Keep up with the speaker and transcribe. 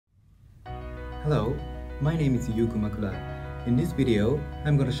Hello, my name is Yuku Makura. In this video,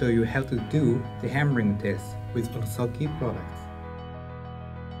 I'm going to show you how to do the hammering test with Osaki products.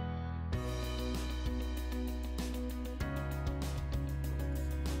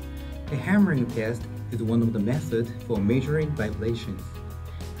 The hammering test is one of the methods for measuring vibrations.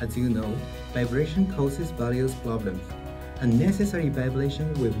 As you know, vibration causes various problems. Unnecessary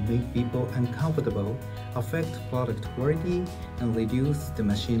vibration will make people uncomfortable, affect product quality, and reduce the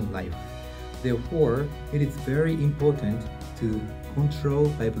machine life. Therefore, it is very important to control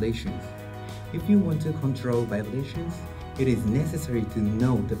vibrations. If you want to control vibrations, it is necessary to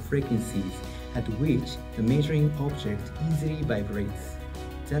know the frequencies at which the measuring object easily vibrates.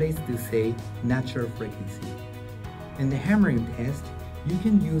 That is to say, natural frequency. In the hammering test, you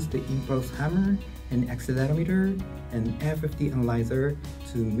can use the impulse hammer, an accelerometer, and F50 analyzer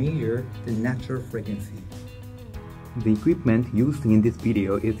to measure the natural frequency. The equipment used in this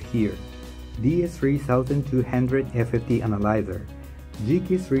video is here. DS-3200 F50 analyzer,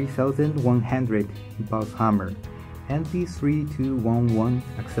 GK3100 impulse hammer, NP3211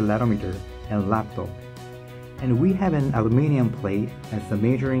 accelerometer, and laptop. And we have an aluminum plate as the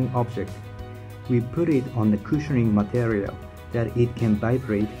measuring object. We put it on the cushioning material that it can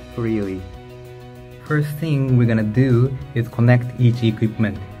vibrate freely. First thing we're gonna do is connect each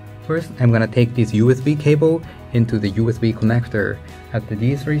equipment. First, I'm gonna take this USB cable into the USB connector at the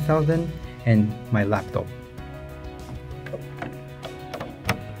DS-3000 and my laptop.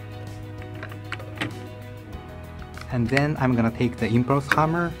 And then I'm gonna take the impulse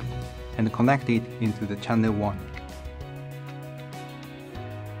hammer and connect it into the channel 1.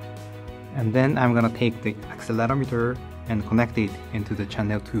 And then I'm gonna take the accelerometer and connect it into the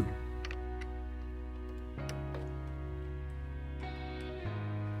channel 2.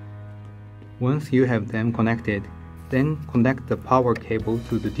 Once you have them connected, then connect the power cable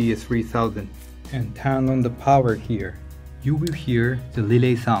to the DS-3000 and turn on the power here. You will hear the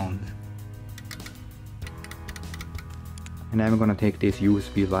relay sound. And I'm gonna take this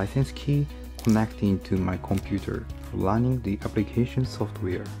USB license key, connecting to my computer for running the application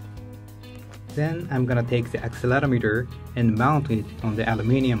software. Then I'm gonna take the accelerometer and mount it on the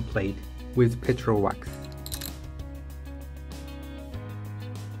aluminum plate with petrol wax.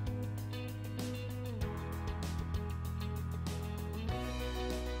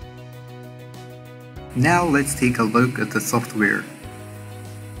 Now let's take a look at the software.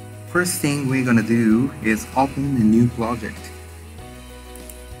 First thing we're gonna do is open a new project.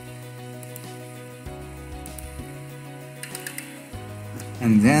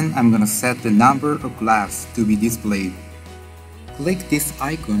 And then I'm gonna set the number of glass to be displayed. Click this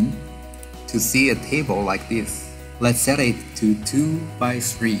icon to see a table like this. Let's set it to 2 by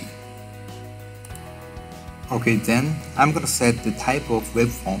 3. Okay, then I'm gonna set the type of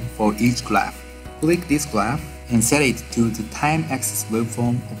waveform for each graph. Click this graph and set it to the time axis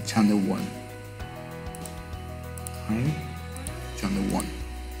waveform of channel 1. Time, channel 1.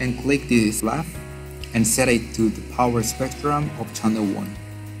 And click this graph and set it to the power spectrum of channel 1.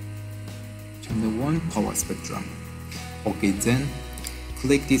 Channel 1 power spectrum. Okay, then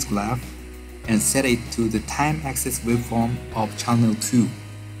click this graph and set it to the time axis waveform of channel 2.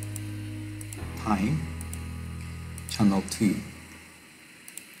 Time, channel 2.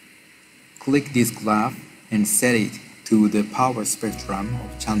 Click this graph and set it to the power spectrum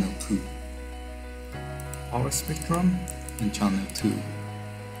of channel 2. Power spectrum and channel 2.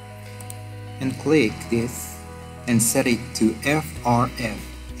 And click this and set it to FRF.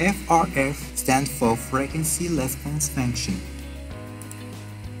 FRF stands for frequency response function.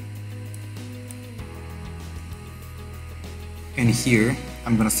 And here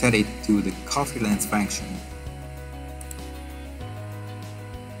I'm gonna set it to the coherence function.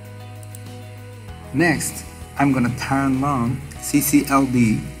 Next, I'm gonna turn on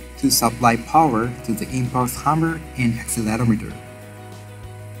CCLD to supply power to the impulse hammer and accelerometer.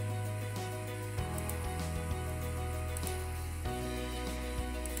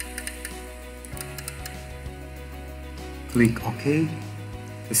 Click OK.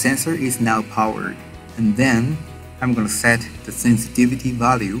 The sensor is now powered, and then I'm gonna set the sensitivity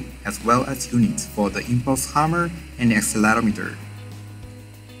value as well as units for the impulse hammer and accelerometer.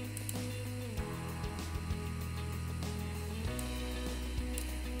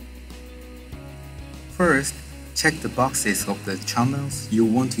 First, check the boxes of the channels you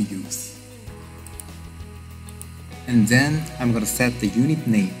want to use. And then I'm gonna set the unit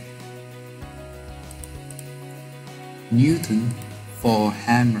name. Newton for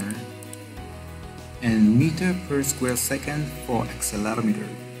hammer and meter per square second for accelerometer.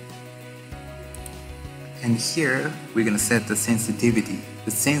 And here, we're gonna set the sensitivity.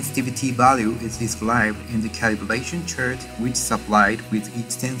 The sensitivity value is described in the calibration chart which is supplied with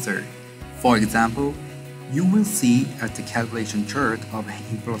each sensor. For example, you will see at the calibration chart of an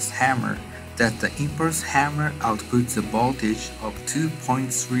impulse hammer that the impulse hammer outputs a voltage of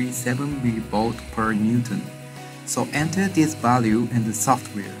 2.37 mV per Newton. So enter this value in the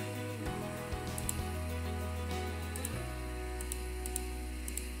software.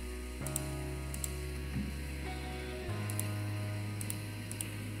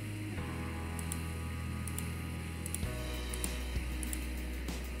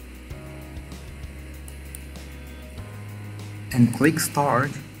 And click Start,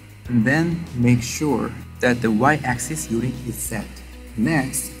 and then make sure that the Y-axis unit is set.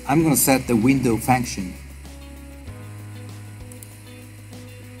 Next, I'm going to set the window function.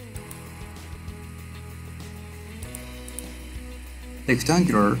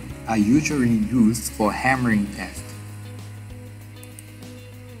 Rectangular are usually used for hammering test.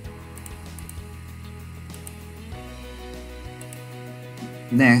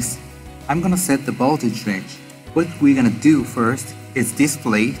 Next, I'm going to set the voltage range. What we're gonna do first is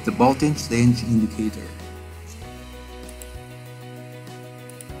display the voltage range indicator.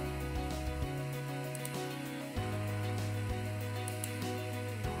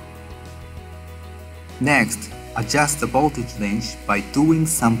 Next, adjust the voltage range by doing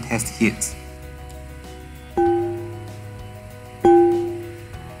some test hits.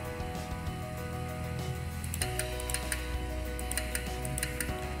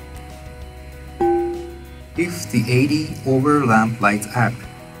 If the 80 over lamp lights up,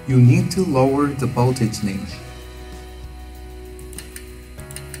 you need to lower the voltage range.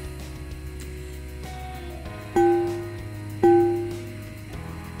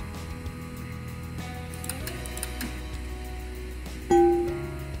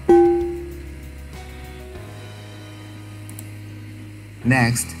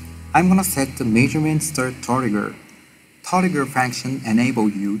 Next, I'm gonna set the measurement start trigger. Trigger function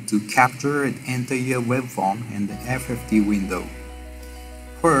enables you to capture and enter your waveform in the FFT window.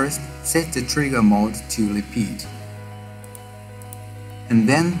 First, set the trigger mode to repeat, and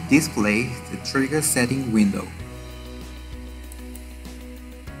then display the trigger setting window.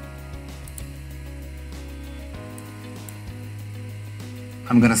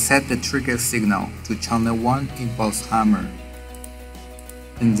 I'm gonna set the trigger signal to channel 1 impulse hammer,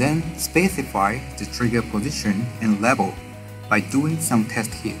 and then specify the trigger position and level by doing some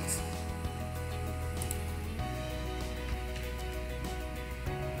test hits.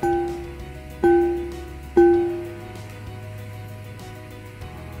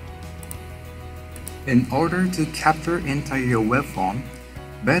 In order to capture entire waveform,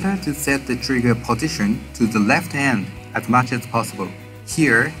 better to set the trigger position to the left hand as much as possible.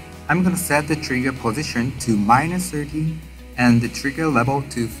 Here, I'm gonna set the trigger position to -30 and the trigger level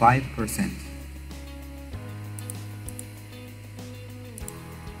to 5%.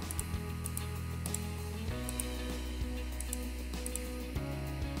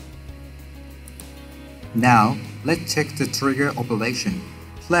 Now, let's check the trigger operation.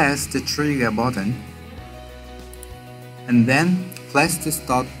 Press the trigger button, and then press the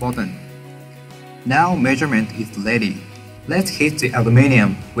start button. Now measurement is ready. Let's hit the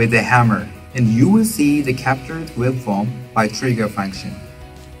aluminum with the hammer, and you will see the captured waveform by trigger function.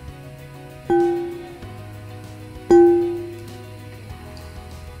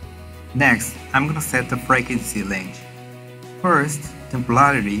 Next, I'm gonna set the frequency range. First,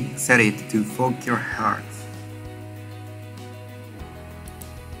 temporarily set it to 4 kHz.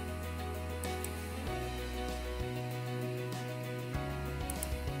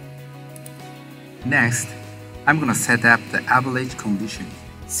 Next, I'm gonna set up the average condition.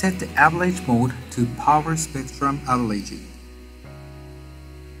 Set the average mode to power spectrum averaging.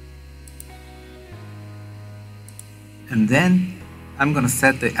 And then, I'm gonna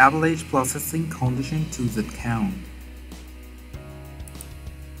set the average processing condition to the count.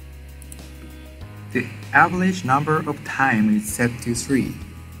 The average number of time is set to 3.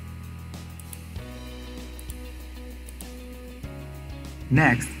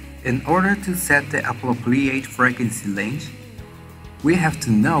 Next, in order to set the appropriate frequency range, we have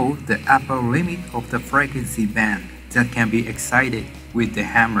to know the upper limit of the frequency band that can be excited with the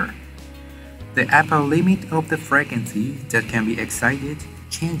hammer. The upper limit of the frequency that can be excited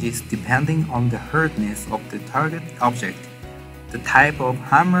changes depending on the hardness of the target object, the type of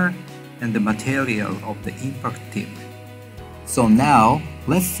hammer, and the material of the impact tip. So now,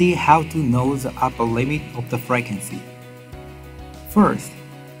 let's see how to know the upper limit of the frequency. First,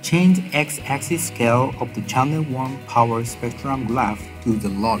 change x-axis scale of the channel 1 power spectrum graph to the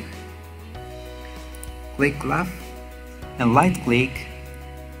log. click graph and right click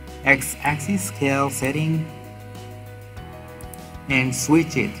X-axis scale setting and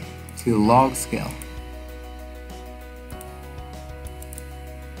switch it to log scale.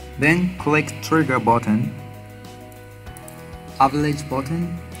 Then click trigger button, average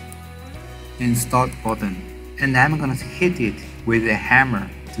button, and start button. And I'm gonna hit it with a hammer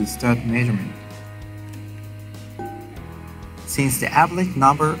to start measurement. Since the average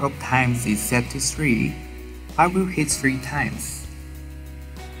number of times is set to 3, I will hit 3 times.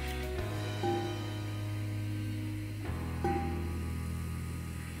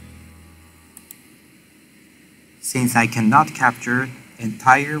 Since I cannot capture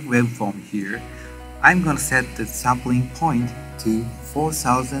entire waveform here, I'm gonna set the sampling point to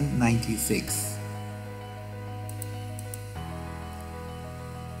 4096.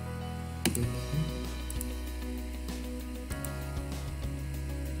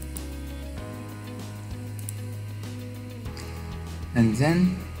 And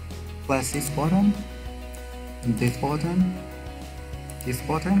then press this button, and this button,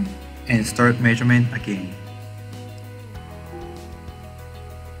 and start measurement again.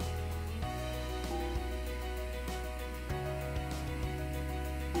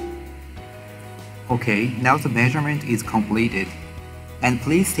 Okay, now the measurement is completed. And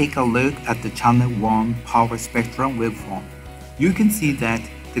please take a look at the channel 1 power spectrum waveform. You can see that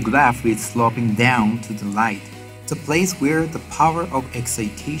the graph is sloping down to the right. The place where the power of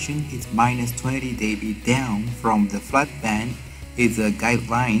excitation is minus 20 dB down from the flat band is a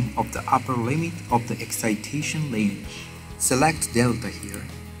guideline of the upper limit of the excitation range. Select delta here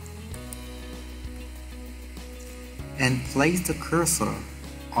and place the cursor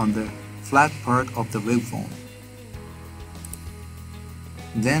on the flat part of the waveform.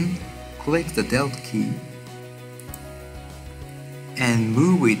 Then click the delta key and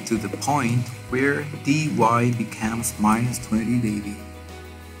move it to the point where dy becomes minus 20 dB.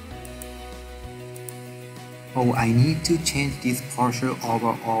 Oh, I need to change this partial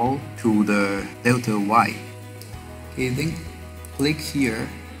overall to the delta y. Okay, then click here,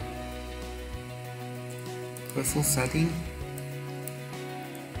 cursor setting,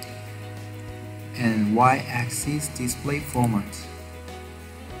 and y-axis display format.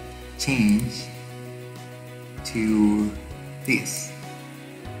 Change to this.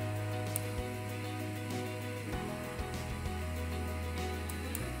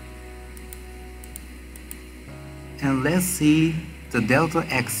 And let's see the delta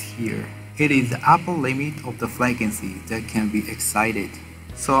x here. It is the upper limit of the frequency that can be excited.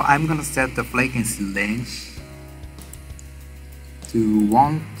 So I'm gonna set the frequency range to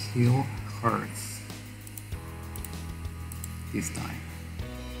 1 kHz this time.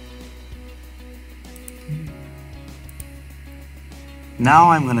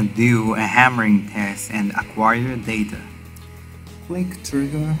 Now I'm gonna do a hammering test and acquire data. Click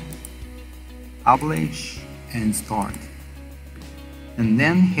trigger, average, and start. And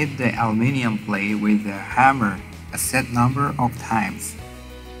then hit the aluminum plate with the hammer a set number of times.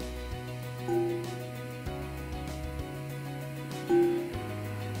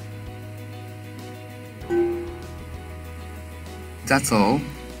 That's all.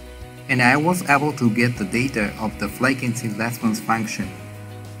 And I was able to get the data of the frequency response function.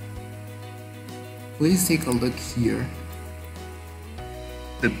 Please take a look here.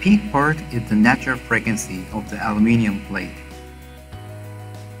 The peak part is the natural frequency of the aluminum plate.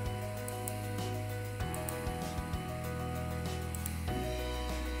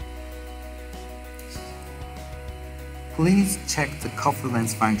 Please check the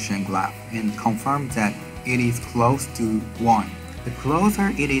covariance function graph and confirm that it is close to 1. The closer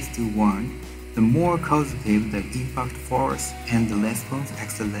it is to 1, the more causative the impact force and the response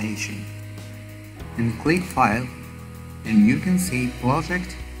acceleration. And click File, and you can save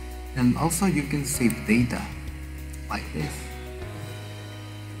project, and also you can save data, like this.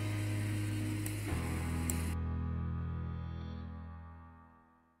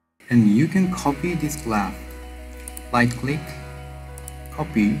 And you can copy this graph. Right click,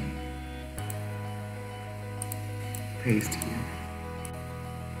 copy, paste here.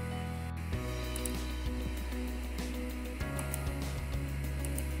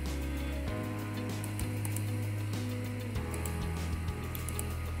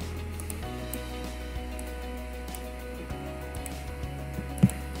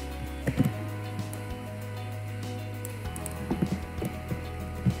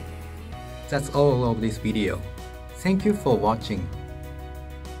 That's all of this video. Thank you for watching.